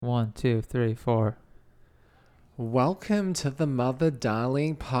One, two, three, four. Welcome to the Mother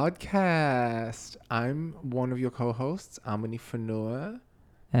Darling podcast. I'm one of your co-hosts, Amani Fanua.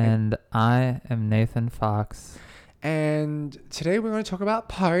 And I am Nathan Fox. And today we're going to talk about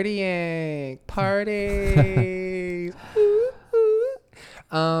partying. Parties. Ooh,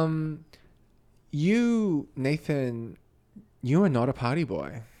 ooh. You, Nathan, you are not a party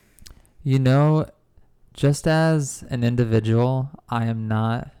boy. You know, just as an individual, I am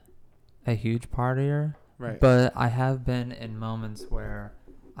not a huge partier. Right. But I have been in moments where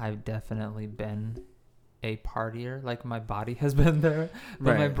I've definitely been a partier. Like my body has been there,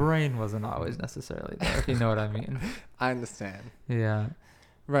 but my Right. brain wasn't always necessarily there, if you know what I mean. I understand. Yeah.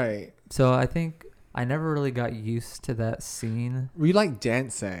 Right. So I think I never really got used to that scene. You like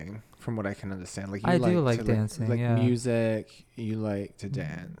dancing, from what I can understand. Like you I do to, like dancing, like yeah. music. You like to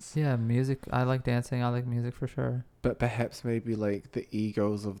dance. Yeah, music. I like dancing. I like music for sure. But perhaps maybe like the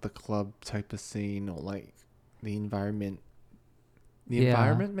egos of the club type of scene, or like the environment. The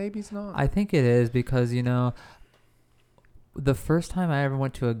environment maybe is not. I think it is because, you know, the first time I ever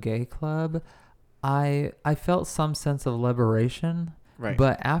went to a gay club, I felt some sense of liberation. Right.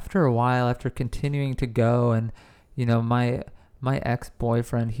 But after a while, after continuing to go, and, you know, my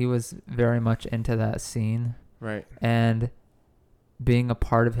ex-boyfriend, he was very much into that scene. Right. And being a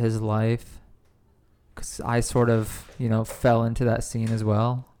part of his life, 'cause I sort of, you know, fell into that scene as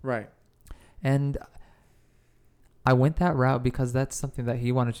well. Right. And I went that route because that's something that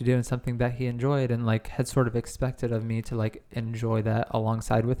he wanted to do and something that he enjoyed and like had sort of expected of me to like enjoy that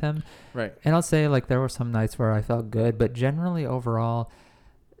alongside with him. Right. And I'll say like there were some nights where I felt good, but generally overall,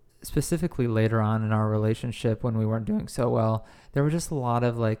 specifically later on in our relationship when we weren't doing so well, there were just a lot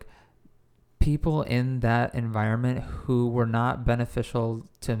of like people in that environment who were not beneficial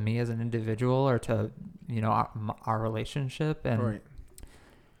to me as an individual or to, you know, our relationship. And Right.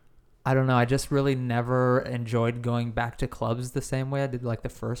 I don't know. I just really never enjoyed going back to clubs the same way I did like the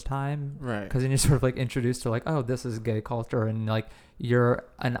first time. Right. Because then you're sort of like introduced to like, oh, this is gay culture. And like you're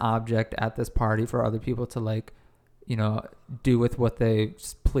an object at this party for other people to like, you know, do with what they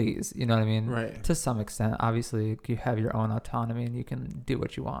please. You know what I mean? Right. To some extent. Obviously, you have your own autonomy and you can do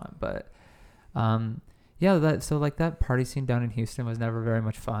what you want. But yeah, so like that party scene down in Houston was never very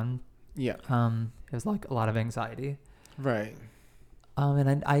much fun. Yeah. It was like a lot of anxiety. Right.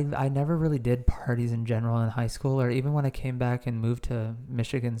 And I never really did parties in general in high school, or even when I came back and moved to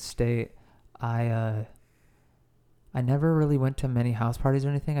Michigan State, I never really went to many house parties or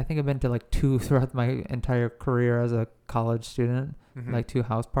anything. I think I've been to like 2 throughout my entire career as a college student, Mm-hmm. like 2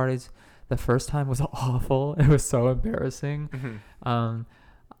 house parties. The first time was awful. It was so embarrassing. Mm-hmm.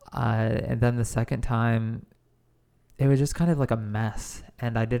 And then the second time, it was just kind of like a mess,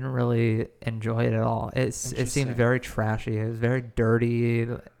 and I didn't really enjoy it at all. It seemed Interesting. very trashy. It was very dirty,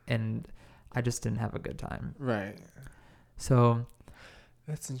 and I just didn't have a good time. Right. So,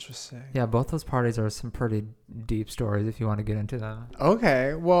 That's interesting. yeah, both those parties are some pretty deep stories if you want to get into them.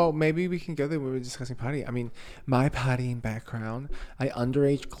 Okay, well, maybe we can go there when we're discussing party. I mean, my partying background, I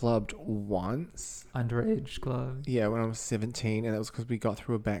underage clubbed once. Underage club. Yeah, when I was 17, and that was because we got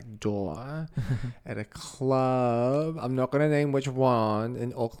through a back door at a club. I'm not going to name which one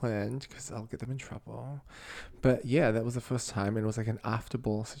in Auckland because I'll get them in trouble. But yeah, that was the first time, and it was like an after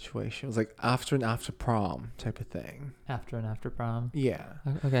ball situation. It was like after and after prom type of thing. After and after prom. Yeah.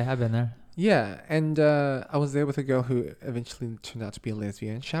 Okay, I've been there. Yeah, and I was there with a girl who eventually turned out to be a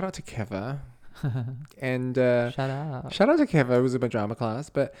lesbian. Shout out to Keva. And Shout out. shout out to Keva, who was in my drama class.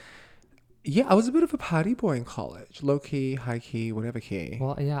 But yeah, I was a bit of a party boy in college. Low key, high key, whatever key.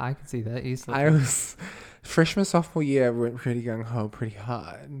 Well, yeah, I can see that easily. I was freshman, sophomore year, went pretty gung ho, pretty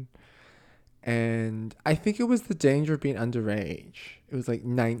hard. And I think it was the danger of being underage. It was like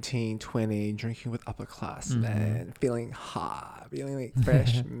 19, 20, drinking with upperclassmen, feeling hot, feeling like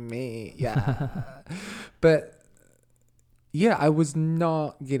fresh meat. Yeah. But yeah, I was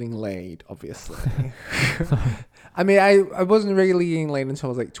not getting laid, obviously. I mean, I wasn't really getting laid until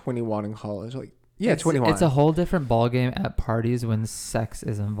I was like 21 in college. Like, yeah, 21. It's a whole different ballgame at parties when sex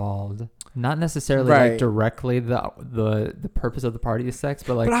is involved. Not necessarily Right. like directly the purpose of the party is sex,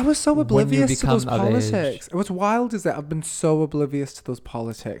 but like but I was so when you oblivious to those become of age. politics. What's wild is that I've been so oblivious to those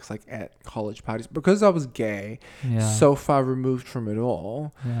politics, like at college parties, because I was gay, yeah. so far removed from it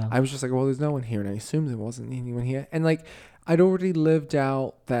all. Yeah. I was just like, well, there's no one here, and I assumed there wasn't anyone here. And like, I'd already lived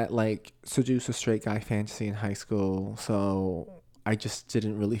out that like seduce a straight guy fantasy in high school, so I just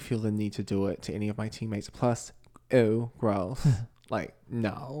didn't really feel the need to do it to any of my teammates. Plus, ew, gross. Like,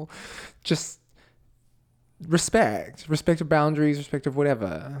 no, just respect of boundaries, respect of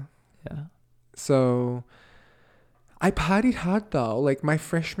whatever. Yeah. So I partied hard though. Like my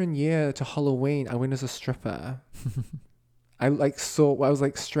freshman year to Halloween, I went as a stripper. I was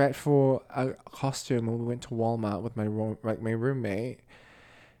like strapped for a costume when we went to Walmart with my roommate,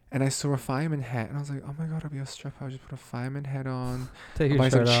 and I saw a fireman hat, and I was like, oh my god, I'll be a stripper. I just put a fireman hat on. Take I'll your buy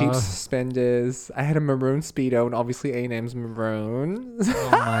some shirt cheap off. suspenders. I had a maroon Speedo, and obviously A&M's maroon. Oh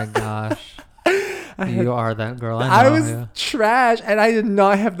my gosh. You are that girl. I I know. was Yeah. trash, and I did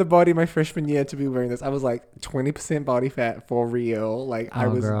not have the body my freshman year to be wearing this. I was like 20% body fat for real. Like I Oh,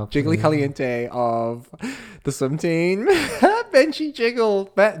 was girl, jiggly please. caliente of the swim team. Benchy jiggle,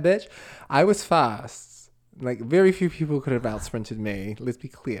 fat bitch. I was fast. Like very few people could have out sprinted me. Let's be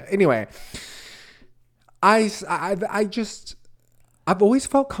clear. Anyway, I've always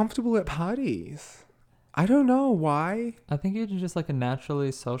felt comfortable at parties. I don't know why. I think you're just like a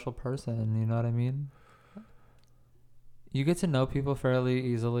naturally social person. You know what I mean? You get to know people fairly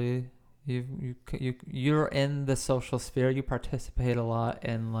easily. You're in the social sphere. You participate a lot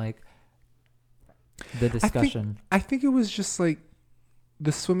in like the discussion. I think it was just like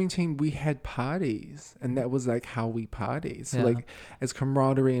the swimming team, we had parties, and that was like how we partied. So Yeah. like as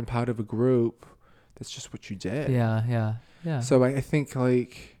camaraderie and part of a group, that's just what you did. Yeah. So I think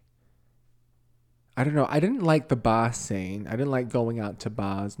like, I don't know. I didn't like the bar scene. I didn't like going out to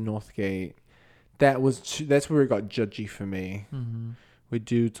bars, Northgate. That's where it got judgy for me. Mm-hmm. Where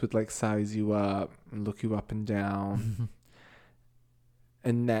dudes would like size you up and look you up and down.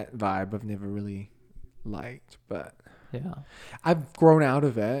 And that vibe I've never really liked, but Yeah. I've grown out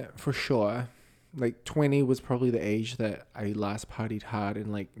of it for sure. Like 20 was probably the age that I last partied hard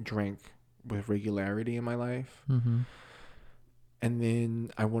and like drank with regularity in my life. Mm-hmm. And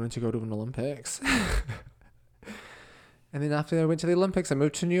then I wanted to go to an Olympics. And then after I went to the Olympics, I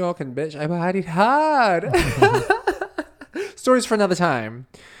moved to New York, and bitch, I partied hard. Stories for another time.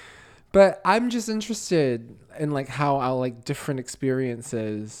 But I'm just interested in like how our like different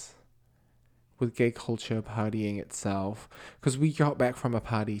experiences with gay culture partying itself, because we got back from a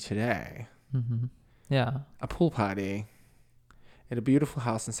party today, Mm-hmm. Yeah. a pool party at a beautiful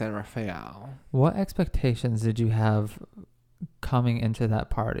house in San Rafael. What expectations did you have coming into that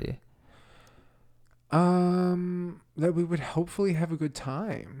party? That we would hopefully have a good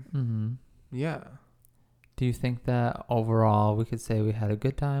time. Mm-hmm. Yeah. Do you think that overall we could say we had a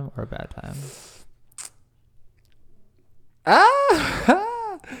good time or a bad time?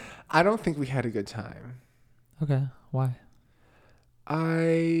 I don't think we had a good time. Okay. Why?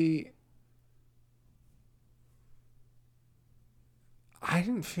 I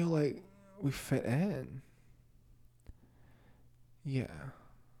didn't feel like we fit in. Yeah.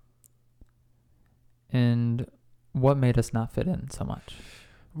 And what made us not fit in so much?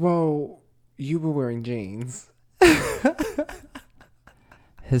 Well, you were wearing jeans.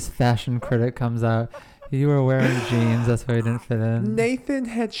 His fashion critic comes out. You were wearing jeans. That's why you didn't fit in. Nathan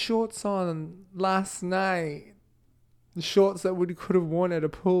had shorts on last night. The shorts that we could have worn at a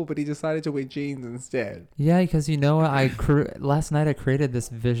pool, but he decided to wear jeans instead. Yeah, because you know what? Last night I created this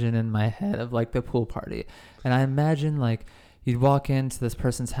vision in my head of like the pool party. And I imagine like you'd walk into this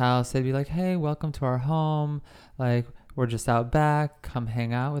person's house. They'd be like, hey, welcome to our home. Like, we're just out back. Come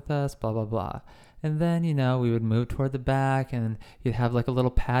hang out with us, blah, blah, blah. And then, you know, we would move toward the back and you'd have like a little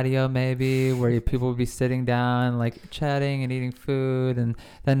patio maybe where people would be sitting down, like chatting and eating food. And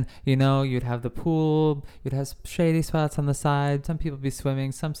then, you know, you'd have the pool. You'd have shady spots on the side. Some people be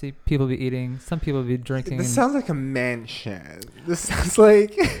swimming. Some people be eating. Some people be drinking. This sounds like a mansion. This sounds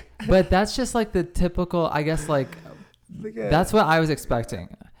like... But that's just like the typical, I guess, like that's what I was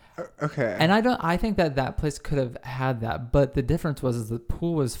expecting. Okay. And I think that place could have had that, but the difference was the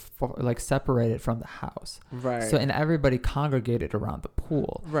pool was like separated from the house. Right. So, and everybody congregated around the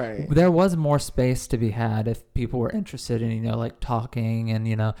pool. Right. There was more space to be had if people were interested in, you know, like talking and,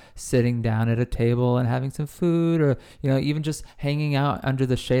 you know, sitting down at a table and having some food, or, you know, even just hanging out under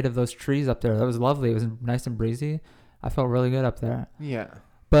the shade of those trees up there. That was lovely. It was nice and breezy. I felt really good up there. Yeah.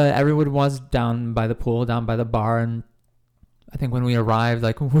 But everyone was down by the pool, down by the bar, and I think when we arrived,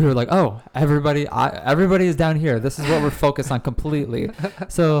 like we were like, oh, everybody is down here. This is what we're focused on completely.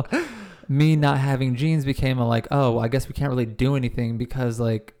 So me not having jeans became a like, oh, I guess we can't really do anything because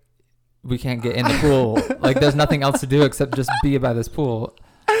like we can't get in the pool. Like there's nothing else to do except just be by this pool.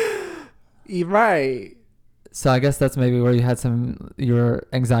 You're right. So I guess that's maybe where you had your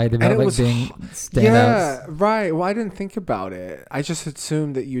anxiety about like being standouts. Yeah, right. Well, I didn't think about it. I just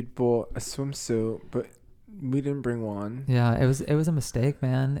assumed that you'd bought a swimsuit, but we didn't bring one. Yeah, it was a mistake,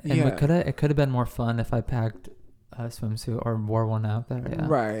 man. And Yeah. it could have been more fun if I packed a swimsuit or wore one out there. Yeah.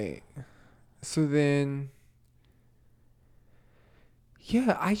 Right. So then,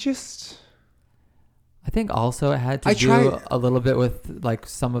 yeah, I think also it had to I do tried. a little bit with like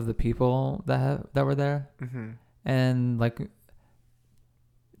some of the people that were there, Mm-hmm. and like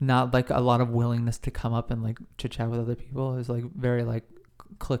not like a lot of willingness to come up and like chit chat with other people. It was like very like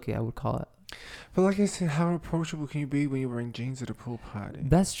cliquey, I would call it. But like I said, how approachable can you be when you're wearing jeans at a pool party?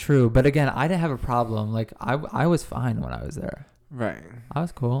 That's true, but again, I didn't have a problem. Like I was fine when I was there. Right. I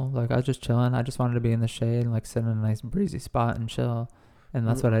was cool. Like I was just chilling. I just wanted to be in the shade and like sit in a nice breezy spot and chill, and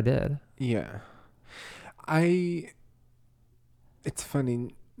that's what I did. Yeah. It's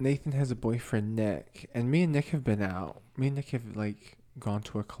funny. Nathan has a boyfriend, Nick, and me and Nick have been out. Me and Nick have like gone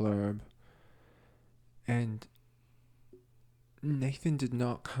to a club, and Nathan did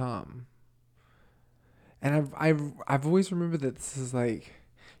not come. And I've always remembered that this is like,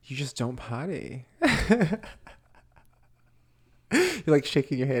 you just don't party. You're like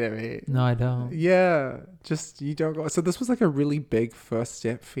shaking your head at me. No, I don't. Yeah, just you don't go. So this was like a really big first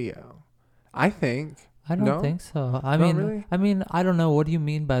step for you, I think. I don't No? think so. I Not mean, really? I don't know. What do you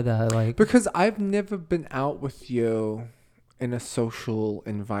mean by that? Like, Because I've never been out with you in a social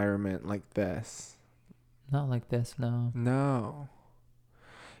environment like this. not like this. No. No.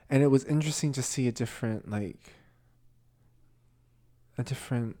 And it was interesting to see a different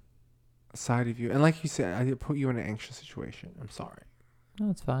side of you. And like you said, I did put you in an anxious situation. I'm sorry. No,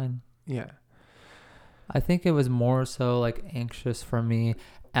 it's fine. Yeah. I think it was more so like anxious for me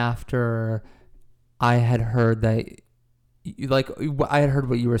after I had heard that, I had heard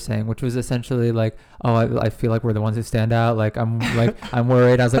what you were saying, which was essentially like, oh, I feel like we're the ones who stand out. Like I'm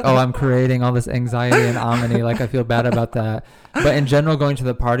worried. I was like, oh, I'm creating all this anxiety and omni. Like I feel bad about that. But in general, going to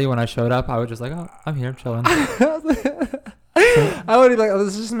the party when I showed up, I was just like, oh, I'm here chilling. I would be like, oh,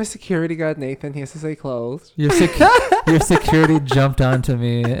 this is just my security guard, Nathan. He has to stay closed. Your security jumped onto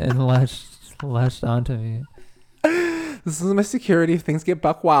me and lashed onto me. This is my security if things get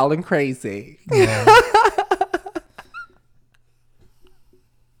buck wild and crazy. Yeah.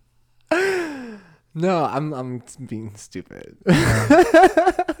 No, I'm being stupid.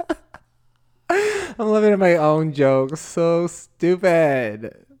 Yeah. I'm living in my own jokes. So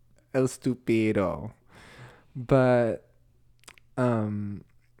stupid. El stupido. But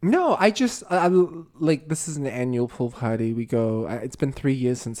no, I like, this is an annual pool party. We go. It's been 3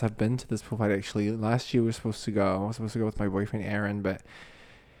 years since I've been to this pool party. Actually, last year we were supposed to go. I was supposed to go with my boyfriend Aaron, but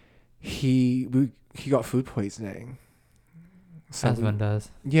he got food poisoning. So As one does.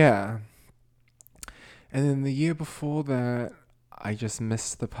 yeah. And then the year before that, I just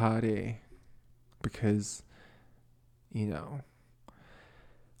missed the party because,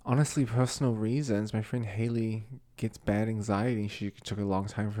 honestly, personal reasons. My friend Haley gets bad anxiety. She took a long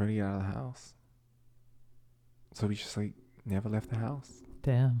time for her to get out of the house. So we just never left the house.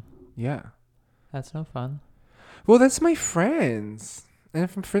 Damn. Yeah. That's no fun. Well, that's my friends. And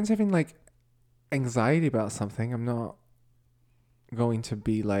if my friend's having anxiety about something, I'm not going to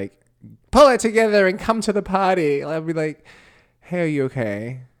be like, pull it together and come to the party. I'll be like, hey, are you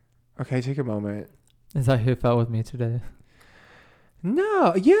okay? Okay, take a moment. Is that who felt with me today?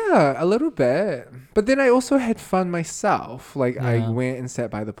 No, yeah, a little bit. But then I also had fun myself. I Yeah. went and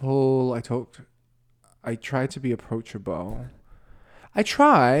sat by the pool. I tried to be approachable. I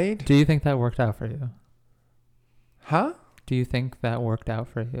tried. Do you think that worked out for you? Huh? Do you think that worked out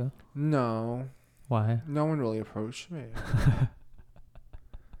for you? No. Why? No one really approached me.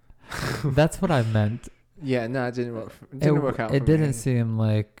 That's what I meant. Yeah, no, it didn't work. It didn't work out It for didn't me. seem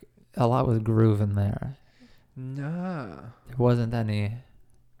like a lot was groove in there. Nah. There wasn't any.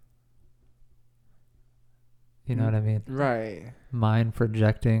 You know what I mean? Right. Mind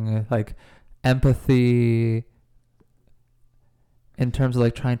projecting, empathy in terms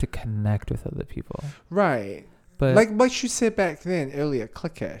of trying to connect with other people. Right. But Like what you said back then earlier,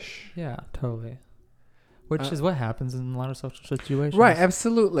 cliquish. yeah, totally. Which is what happens in a lot of social situations. Right,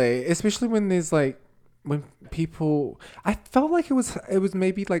 absolutely. Especially when there's when people, I felt like it was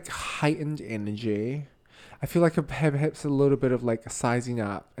maybe heightened energy. I feel like perhaps a little bit of sizing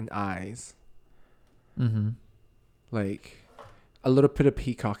up and eyes. Mm-hmm. A little bit of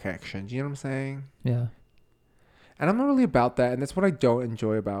peacock action. Do you know what I'm saying? Yeah. And I'm not really about that. And that's what I don't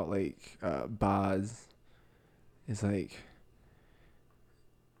enjoy about bars. Is I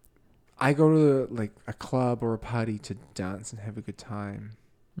go to a club or a party to dance and have a good time.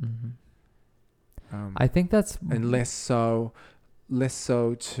 Mm-hmm. I think that's And less so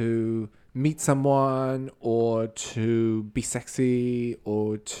to meet someone or to be sexy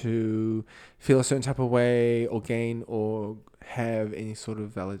or to feel a certain type of way or gain or have any sort of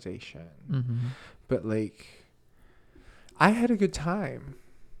validation. Mm-hmm. But I had a good time.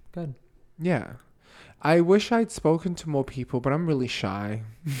 Good. Yeah. I wish I'd spoken to more people, but I'm really shy.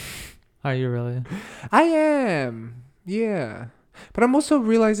 Are you really? I am. Yeah. But I'm also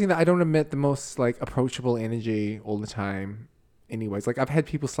realizing that I don't emit the most like approachable energy all the time. Anyways, like I've had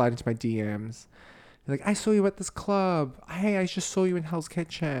people slide into my DMs. They're like, I saw you at this club. Hey, I just saw you in Hell's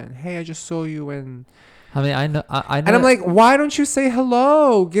Kitchen. Hey, I just saw you in. I mean, I know. I know. And I'm like, why don't you say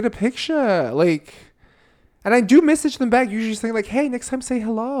hello? Get a picture. Like, and I do message them back, usually saying like, hey, next time say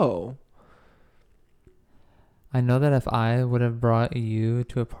hello. I know that if I would have brought you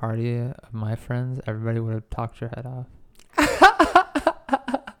to a party of my friends, everybody would have talked your head off.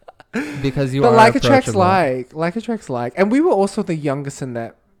 Because you but are like attracts approachable. like attracts like, and we were also the youngest in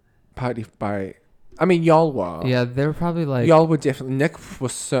that party by. I mean, y'all were. Yeah, they were probably like. Y'all were definitely. Nick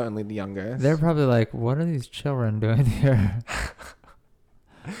was certainly the youngest. They're probably like, what are these children doing here?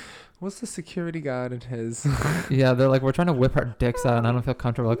 What's the security guard in his? Yeah, they're like, we're trying to whip our dicks out, and I don't feel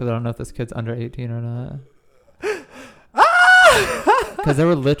comfortable because I don't know if this kid's under 18 or not. Because there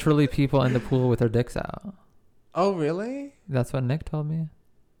were literally people in the pool with their dicks out. Oh, really? That's what Nick told me.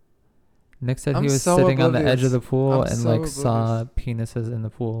 Nick said I'm he was so sitting on the edge of oblivious. the pool I'm and so like oblivious. saw penises in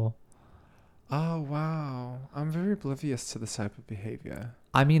the pool. Oh, wow. I'm very oblivious to this type of behavior.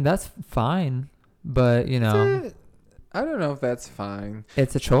 I mean, that's fine, but you know, I don't know if that's fine.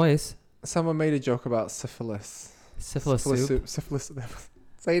 it's a choice. Someone made a joke about syphilis. Syphilis soup. Syphilis.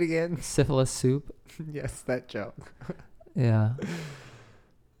 Say it again. Syphilis soup. Yes, that joke. Yeah.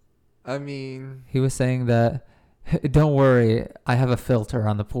 I mean, He was saying that, don't worry, I have a filter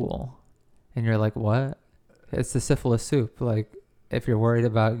on the pool. And you're like, what? It's the syphilis soup. Like, if you're worried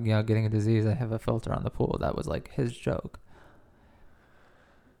about, you know, getting a disease, I have a filter on the pool. That was like his joke.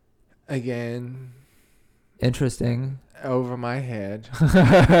 again, Interesting. over my head.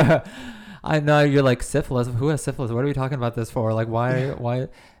 I know you're like syphilis. Who has syphilis? What are we talking about this for? Like, why?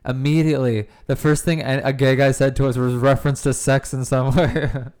 Immediately, the first thing a gay guy said to us was reference to sex in some way.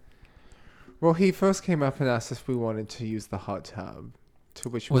 Well, he first came up and asked if we wanted to use the hot tub. To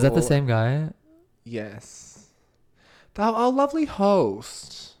which Was that the same guy? Yes. Our lovely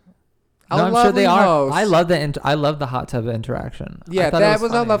host. No, I'm sure they are. I love the hot tub interaction. Yeah, I thought it that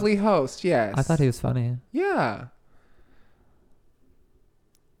was our funny. lovely host. Yes. I thought he was funny. Yeah.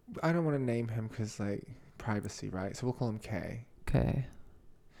 I don't want to name him because, like, privacy, right? So we'll call him Kay. Okay.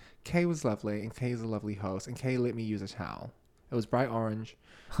 Kay was lovely, and Kay is a lovely host, and Kay let me use a towel. It was bright orange,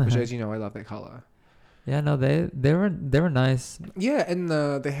 which, as you know, I love that color. Yeah, no, they were nice. Yeah, and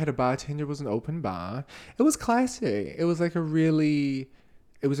they had a bartender. It was an open bar. It was classy. It was like a really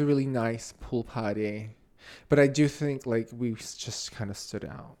nice pool party. But I do think, like, we just kind of stood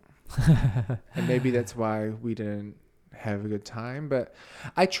out. And maybe that's why we didn't have a good time. But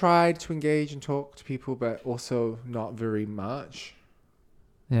I tried to engage and talk to people, but also not very much.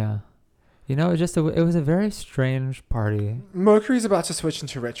 Yeah. You know, it was a very strange party. Mercury's about to switch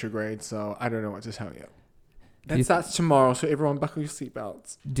into retrograde, so I don't know what to tell you. That starts tomorrow, so everyone buckle your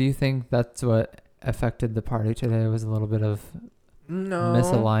seatbelts. Do you think that's what affected the party today? Was a little bit of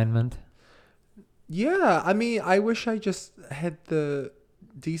misalignment? Yeah, I mean, I wish I just had the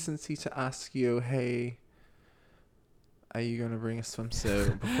decency to ask you, hey, are you going to bring a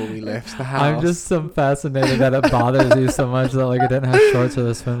swimsuit before we left the house? I'm just so fascinated that it bothers you so much that like it didn't have shorts or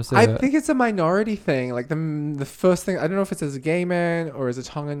the swimsuit. I think it's a minority thing. Like the first thing, I don't know if it's as a gay man or as a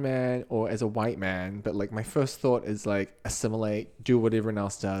Tongan man or as a white man, but like my first thought is like assimilate, do what everyone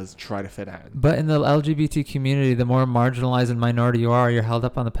else does, try to fit in. But in the LGBT community, the more marginalized and minority you are, you're held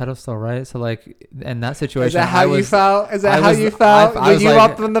up on the pedestal, right? So like in that situation, Is that how you felt? Is that how you felt? I Were was you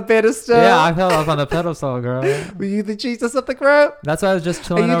like, up on the pedestal? Yeah, I felt up on the pedestal, girl. Were you the Jesus of the group? That's why I was just Are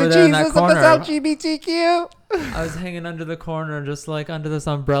chilling you over the there in that Jesus of corner. this LGBTQ? I was hanging under the corner, just like under this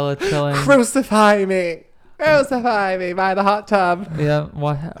umbrella, chilling. Crucify me. Crucify me by the hot tub. Yeah,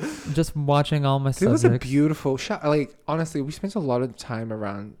 just watching all my It subjects. was a beautiful shot. Like, honestly, we spent a lot of time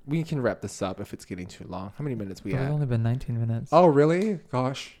around. We can wrap this up if it's getting too long. How many minutes we It's at? only been 19 minutes. Oh, really?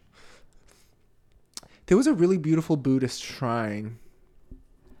 Gosh. There was a really beautiful Buddhist shrine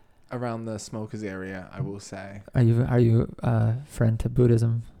around the smokers area, I will say. Are you friend to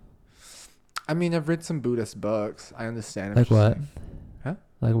Buddhism? I mean, I've read some Buddhist books. I understand. Like what? Huh?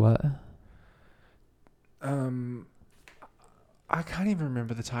 Like what? I can't even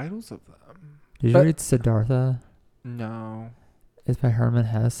remember the titles of them. Did you read Siddhartha? No. It's by Herman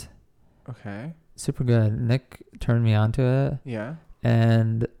Hesse. Okay. Super good. Nick turned me onto it, Yeah.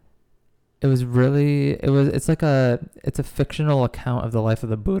 and it was really it's a fictional account of the life of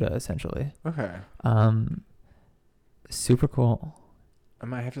the Buddha, essentially. Okay. Super cool. I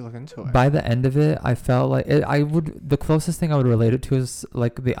might have to look into it. By the end of it, I felt like the closest thing I would relate it to is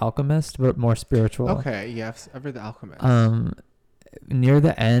like The Alchemist, but more spiritual. Okay. Yes, I've read The Alchemist. near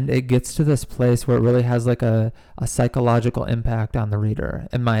the end, it gets to this place where it really has like a psychological impact on the reader,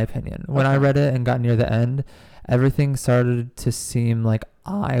 in my opinion. When I Okay. read it and got near the end, everything started to seem like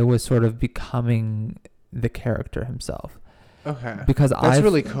I was sort of becoming the character himself. Okay. Because That's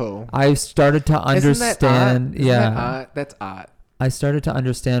really cool. I started to understand. Isn't Yeah. that art? That's art. I started to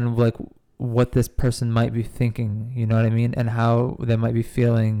understand like what this person might be thinking, you know what I mean? And how they might be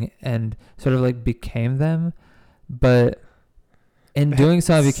feeling, and sort of like became them. But in doing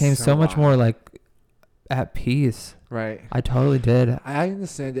so, I became so much more like at peace. Right. I totally did. I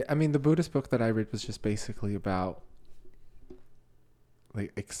understand it. I mean, the Buddhist book that I read was just basically about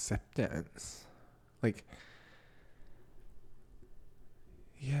like acceptance. Like,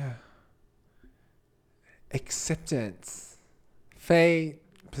 yeah. Acceptance. Fate,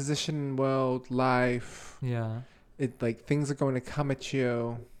 position in world, life. Yeah. It like things are going to come at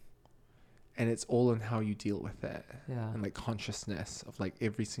you, and it's all in how you deal with it. Yeah. And like consciousness of like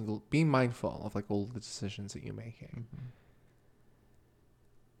every single, being mindful of like all the decisions that you're making. Mhm.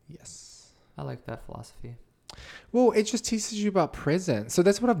 Yes. I like that philosophy. Well, it just teaches you about presence. So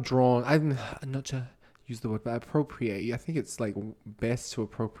that's what I've drawn. I'm not to use the word, but appropriate. I think it's like best to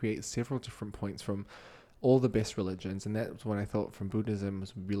appropriate several different points from all the best religions, and that's what I thought from Buddhism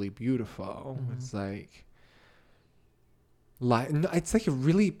was really beautiful. Mhm. It's like it's like a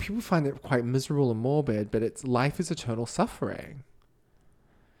really, people find it quite miserable and morbid, but it's life is eternal suffering.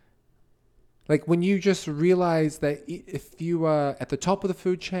 Like when you just realize that if you are at the top of the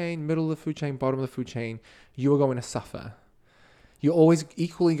food chain, middle of the food chain, bottom of the food chain, you are going to suffer. You're always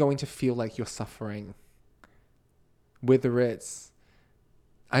equally going to feel like you're suffering. Whether it's,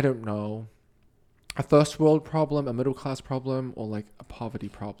 I don't know, a first world problem, a middle class problem, or like a poverty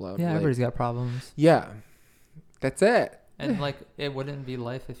problem. Yeah, like, everybody's got problems. yeah, that's it. And like it wouldn't be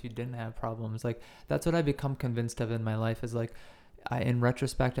life if you didn't have problems. Like that's what I become convinced of in my life is like in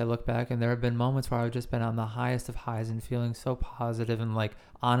retrospect I look back and there have been moments where I've just been on the highest of highs and feeling so positive and like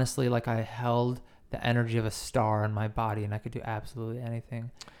honestly like I held the energy of a star in my body and I could do absolutely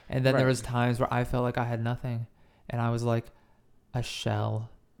anything. And then there was times where I felt like I had nothing and I was like a shell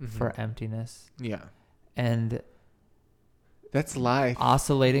for emptiness. Yeah. And that's life.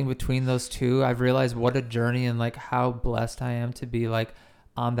 Oscillating between those two, I've realized what a journey and like how blessed I am to be like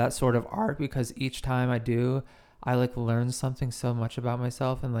on that sort of arc, because each time I do, I like learn something so much about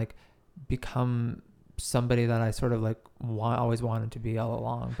myself and like become somebody that I sort of like always wanted to be all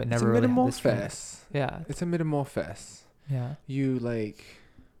along, but never really had the strength. Yeah. It's a metamorphosis. Yeah. You're like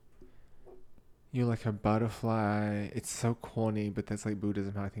a butterfly. It's so corny, but that's like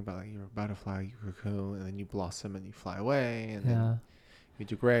Buddhism. How I think about like you're a butterfly, you cocoon, and then you blossom and you fly away, and then you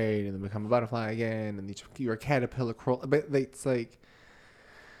degrade and then become a butterfly again, and you're a caterpillar crawl. But it's like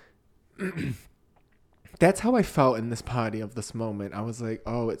that's how I felt in this party of this moment. I was like,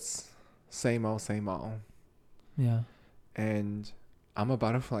 oh, it's same old, same old. Yeah. And I'm a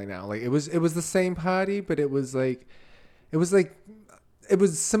butterfly now. Like it was the same party, but it was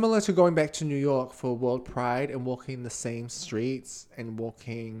similar to going back to New York for World Pride and walking the same streets and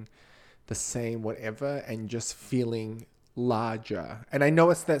walking the same whatever and just feeling larger. And I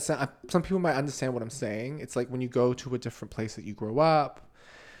know it's that some people might understand what I'm saying. It's like when you go to a different place that you grow up.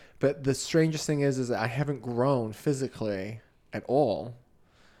 But the strangest thing is that I haven't grown physically at all.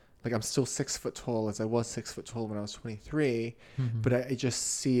 Like I'm still 6 foot tall as I was 6 foot tall when I was 23. Mm-hmm. But I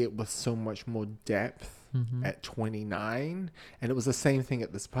just see it with so much more depth. Mm-hmm. At 29, and it was the same thing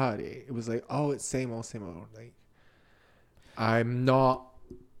at this party. It was like, oh, it's same old. Like I'm not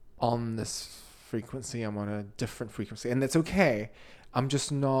on this frequency, I'm on a different frequency, and that's okay. I'm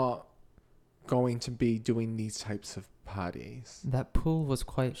just not going to be doing these types of parties. That pool was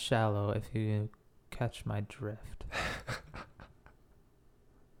quite shallow, if you catch my drift.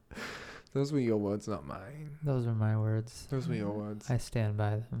 Those were your words, not mine. Those are my words. Those were your words. I stand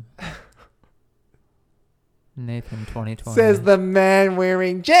by them. Nathan 2020 says the man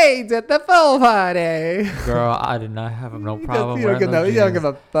wearing jades at the full party. Girl, I did not have no problem you wearing those you don't give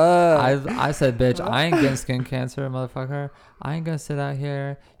a fuck. I said, bitch, I ain't getting skin cancer, motherfucker. I ain't gonna sit out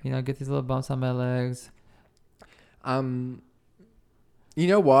here, get these little bumps on my legs. You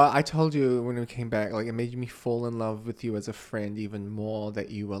know what? I told you when we came back, like it made me fall in love with you as a friend even more, that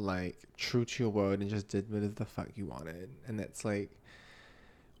you were like true to your word and just did whatever the fuck you wanted. And that's like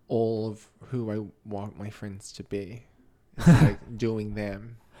all of who I want my friends to be. It's like doing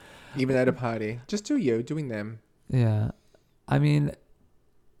them. Even at a party. Just doing them. Yeah. I mean,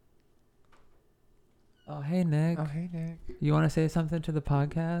 oh, hey, Nick. You want to say something to the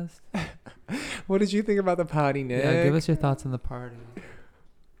podcast? What did you think about the party, Nick? Yeah, give us your thoughts on the party.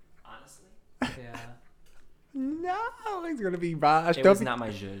 Honestly? Yeah. No, he's gonna be rushed. It Don't was be- not my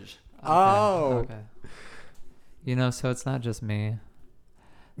zhuzh. Oh, Okay. You know, so it's not just me.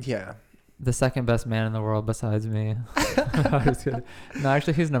 yeah. The second best man in the world besides me. I was kidding. No,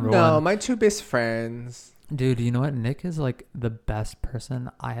 actually, he's number No, one. my two best friends. Dude, you know what? Nick is like the best person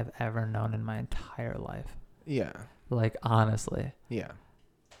I have ever known in my entire life. Yeah, Like, honestly. yeah.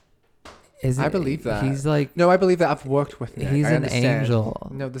 Isn't, I believe that. He's like, No, I believe that. I've worked with Nick. he's I an understand. angel.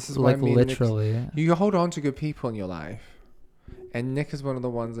 No, this is why like, me and Nick- literally. you hold on to good people in your life, and Nick is one of the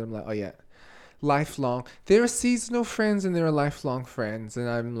ones that I'm like, oh yeah, lifelong. There are seasonal friends and there are lifelong friends, and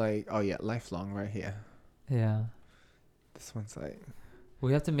I'm like, oh yeah, lifelong right here. Yeah. This one's like,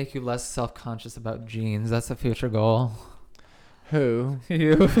 We have to make you less self-conscious about jeans. That's a future goal. who?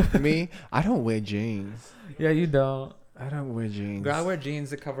 You? Me? I don't wear jeans. Yeah, you don't. I don't wear jeans. I wear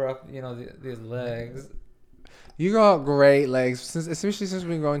jeans to cover up, you know, these legs. You got great legs, especially since we've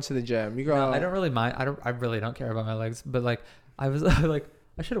been going to the gym. You got. No, I don't really mind. I really don't care about my legs. But like, I was like,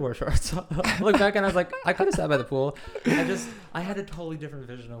 I should have worn shorts. I look back and I was like, I could have sat by the pool. I had a totally different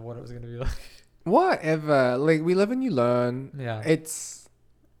vision of what it was gonna be like. Whatever. Like, we live and you learn. Yeah. It's.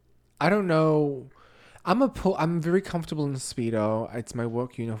 I don't know. I'm very comfortable in the Speedo. It's my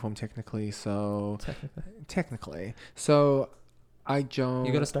work uniform technically. So technically, so I don't.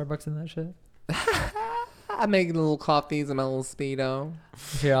 You go to Starbucks in that shit? I make little coffees in my little Speedo.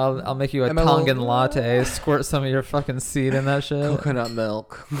 Here, I'll make you a And my Tongan little- latte. Squirt some of your fucking seed in that shit. Coconut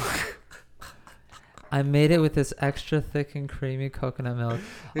milk. I made it with this extra thick and creamy coconut milk.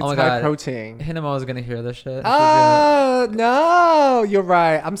 It's Oh my high God. protein. Hinamo is gonna hear this shit. Oh no, you're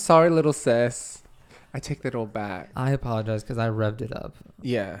right. I'm sorry, little sis. I take that all back. I apologize because I revved it up.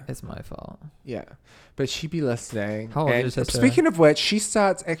 Yeah, It's my fault. yeah. But she be listening. How old And is your sister? speaking of which, she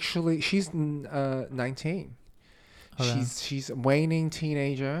starts actually. She's 19. Okay. She's waning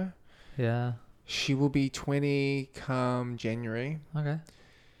teenager. Yeah. She will be 20 come January. Okay.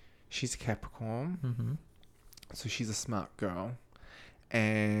 She's a Capricorn, Mm-hmm. so she's a smart girl.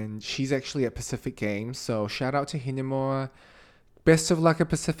 And she's actually at Pacific Games. So shout out to Hinamura. Best of luck at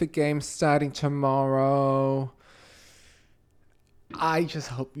Pacific Games starting tomorrow. I just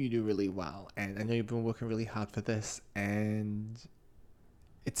hope you do really well. And I know you've been working really hard for this. And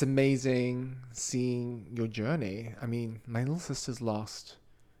it's amazing seeing your journey. I mean, my little sister's lost.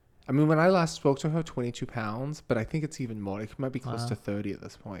 I mean, when I last spoke to her, 22 pounds. But I think it's even more. It might be close Wow. to 30 at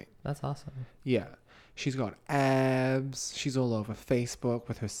this point. That's awesome. Yeah. She's got abs. She's all over Facebook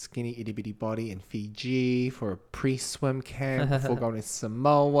with her skinny itty bitty body in Fiji for a pre-swim camp before going to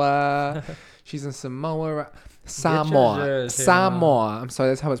Samoa. She's in Samoa. Samoa. yours here, Samoa. I'm sorry,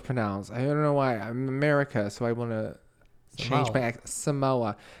 that's how it's pronounced. I don't know why. I'm in America, so I want to change my accent.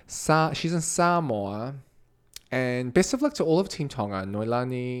 Samoa. She's in Samoa. And best of luck to all of Team Tonga,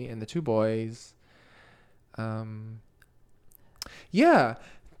 Noilani and the two boys. Yeah.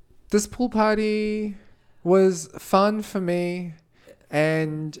 This pool party was fun for me,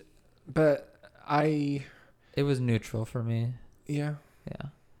 but It was neutral for me. yeah, Yeah.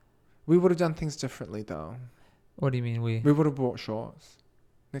 we would have done things differently though. What do you mean we? We would have bought shorts.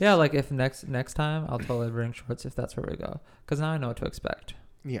 Yeah, like if next time I'll totally bring shorts if that's where we go, because now I know what to expect.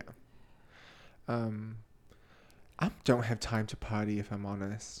 Yeah. I don't have time to party if I'm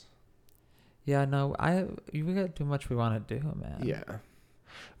honest. Yeah, no, we got too much we want to do, man. Yeah.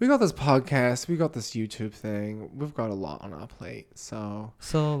 We got this podcast, we got this YouTube thing. We've got a lot on our plate. So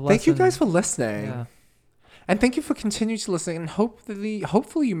thank you guys for listening. Yeah. And thank you for continuing to listen. And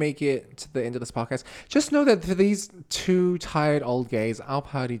hopefully you make it to the end of this podcast. Just know that for these two tired old gays, our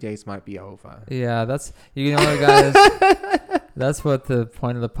party days might be over. Yeah, that's you know what, guys. That's what the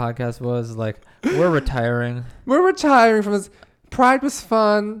point of the podcast was. Like, we're retiring. We're retiring from this. Pride was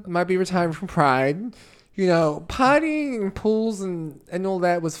fun. Might be retiring from Pride. You know, partying and pools and all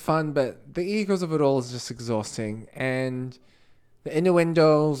that was fun, but the egos of it all is just exhausting. And the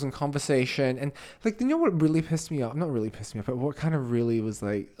innuendos and conversation. And, like, you know what really pissed me off? Not really pissed me off, but what kind of really was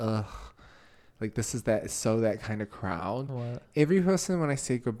like, ugh. Like, that kind of crowd. What? Every person, when I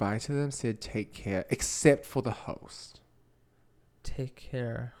said goodbye to them, said take care, except for the host. Take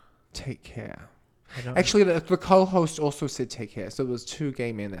care. Take care. I don't. Actually, the co-host also said take care. So it was two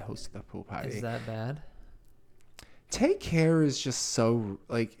gay men that hosted the pool party. Is that bad? Take care is just so,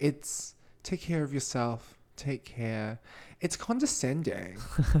 like, it's take care of yourself. Take care. It's condescending.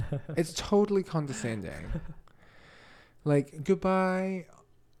 It's totally condescending. Like, goodbye.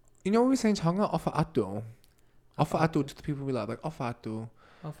 You know what we say in Tonga? Ofa atu. Ofa atu to the people we love. Like, ofa atu.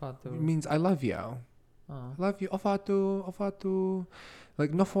 Oh, Fatu. It means I love you. Oh. I love you. Ofa atu. Ofa atu.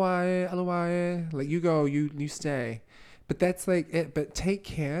 Like, nofoae, aloae. Like, you go, you stay. But that's like it. But take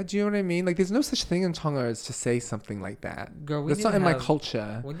care. Do you know what I mean? Like, there's no such thing in Tonga as to say something like that. Girl, we That's need not to in my have-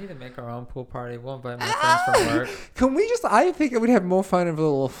 culture. We need to make our own pool party. We'll invite my friends from work. Can we just? I think we'd have more fun with a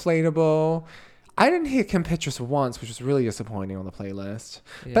little inflatable. I didn't hear Kim Petras once, which was really disappointing on the playlist.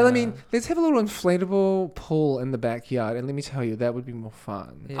 But I mean, Yeah. let's have a little inflatable pool in the backyard, and let me tell you, that would be more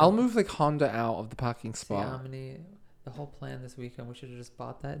fun. Yeah. I'll move like Honda out of the parking See how spot. many? The whole plan this weekend, we should have just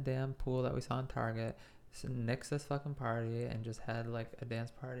bought that damn pool that we saw in Target, nixed this fucking party, and just had like a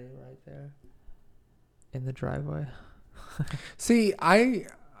dance party right there in the driveway. See, I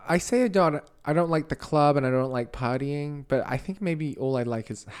say I don't like the club and I don't like partying, but I think maybe all I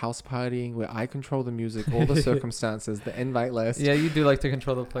like is house partying where I control the music, all the circumstances, the invite list. Yeah, you do like to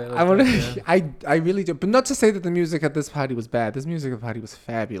control the playlist. I want don't you? to. I really do, but not to say that the music at this party was bad. This music at the party was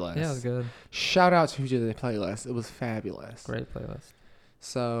fabulous. Yeah, it was good. Shout out to who did the playlist. It was fabulous. Great playlist.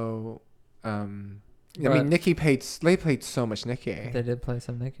 So, I But- mean, they played so much Nicki, They did play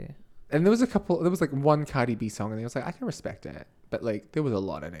some Nicki. and there was like one Cardi B song, and I was like, I can respect it, but like there was a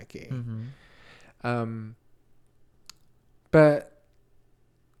lot of Nicki. Mm-hmm. But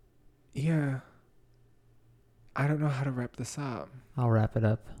yeah, I don't know how to wrap this up. I'll wrap it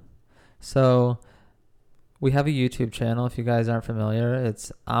up. So, we have a YouTube channel. If you guys aren't familiar,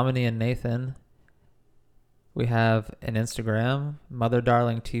 it's Amini and Nathan. We have an Instagram, Mother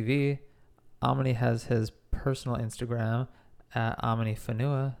Darling TV. Amini has his personal Instagram at Amini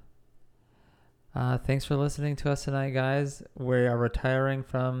Fanua. Thanks for listening to us tonight, guys. We are retiring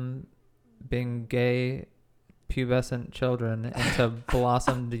from being gay, pubescent children into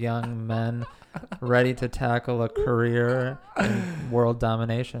blossomed young men ready to tackle a career in world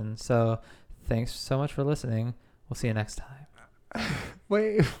domination. So thanks so much for listening. We'll see you next time.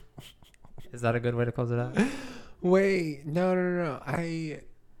 Wait, Is that a good way to close it out? no.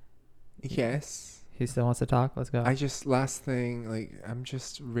 Yes. He still wants to talk? Let's go. Last thing, like, I'm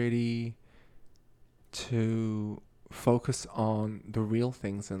just ready to focus on the real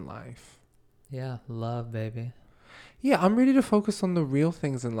things in life. Yeah, love, baby. Yeah, I'm ready to focus on the real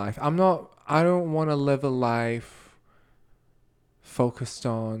things in life. I don't want to live a life focused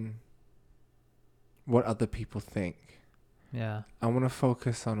on what other people think. Yeah. I want to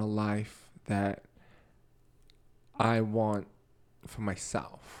focus on a life that I want for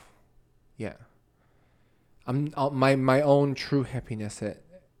myself. Yeah. My own true happiness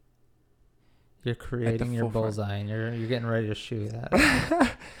You're creating your forefront. bullseye and you're getting ready to shoot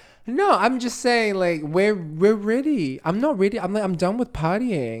that. No, I'm just saying, like, we're ready. I'm not ready. I'm done with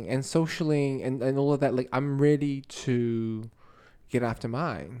partying and socialing and all of that. Like, I'm ready to get after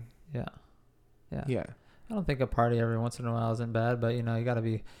mine. Yeah. Yeah. Yeah. I don't think a party every once in a while isn't bad, but you know, you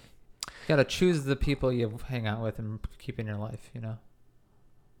gotta choose the people you hang out with and keep in your life, you know.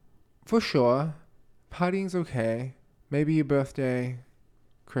 For sure. Partying's okay. Maybe your birthday,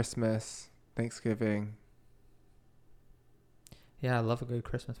 Christmas, Thanksgiving. Yeah, I love a good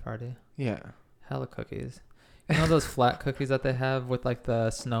Christmas party. Yeah. Hella cookies. You know those flat cookies that they have with like the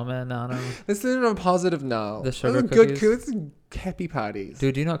snowman on them? This is on a positive note. The sugar Good cookies? This is happy parties.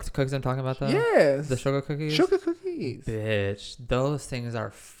 Dude, do you know what cookies I'm talking about though? Yes. The sugar cookies? Sugar cookies. Bitch, those things are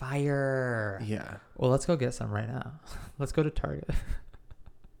fire. Yeah. Well, let's go get some right now. Let's go to Target.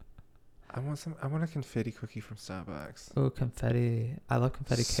 I want a confetti cookie from Starbucks. Oh, confetti. I love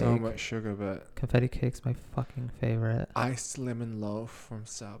confetti So cake. much sugar, but Confetti cake's my fucking favorite. iced lemon loaf from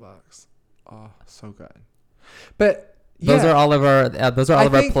Starbucks. Oh, so good. But yeah, Those are all of our I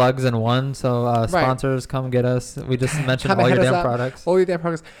think- plugs in one. So sponsors, come get us. We just mentioned Come all and your hit us damn up. products. all your damn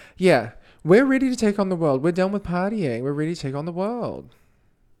progress. Yeah, we're ready to take on the world. We're done with partying. We're ready to take on the world.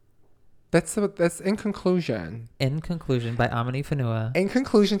 That's in conclusion. In conclusion, by Amini Fanua. In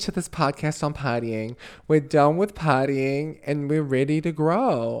conclusion to this podcast on partying, we're done with partying and we're ready to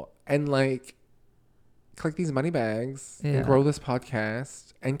grow and like collect these money bags Yeah. and grow this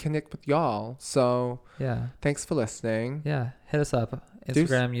podcast and connect with y'all. So Yeah, thanks for listening. yeah. Hit us up. Deuce.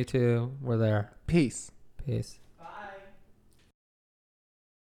 Instagram, YouTube. We're there. Peace. Peace.